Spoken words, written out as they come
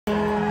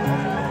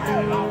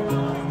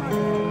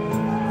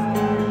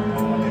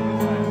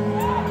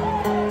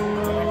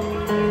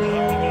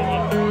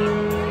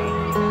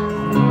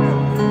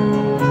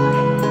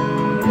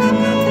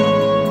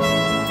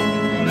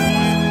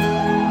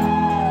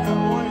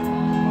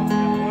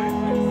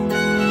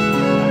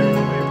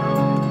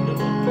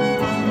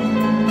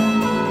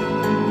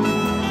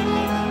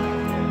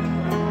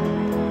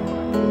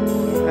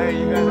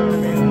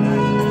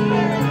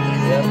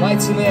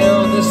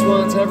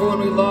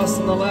everyone we lost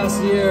in the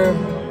last year.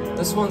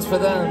 This one's for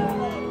them.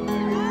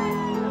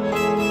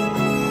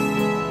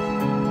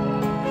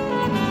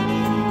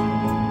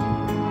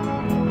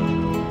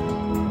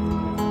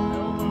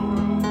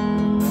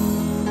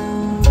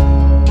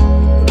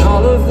 When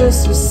all of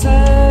this is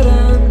said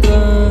and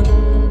done,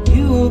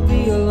 you will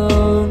be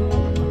alone,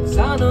 'cause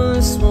I know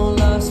this won't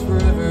last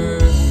forever.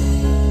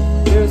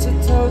 Here's a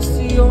toast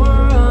to your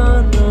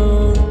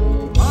unknown,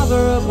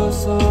 mother of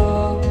us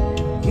all.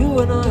 You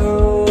and I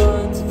are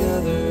one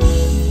together.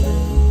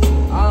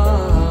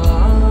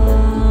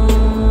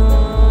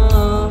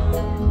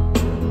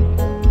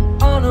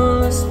 I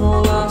know this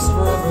won't last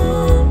forever.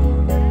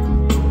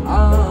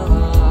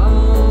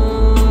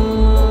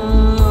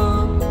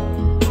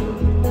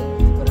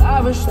 But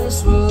I wish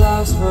this would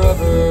last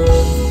forever.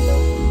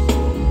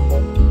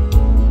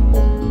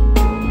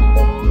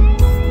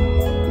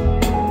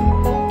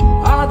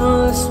 I know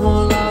this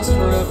won't last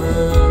forever.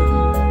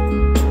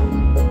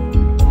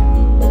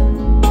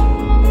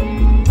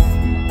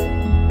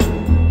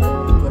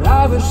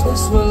 I wish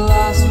this would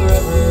last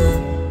forever.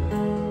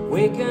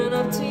 Waking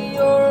up to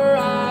your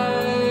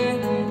eye,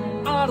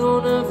 I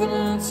don't have an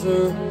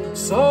answer,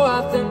 so I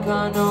think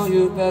I know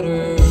you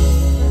better.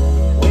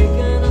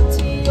 Waking up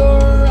to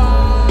your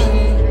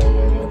eye,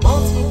 the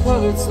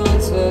multicolored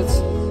sunsets,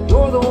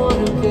 you're the one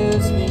who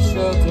gives me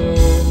shelter.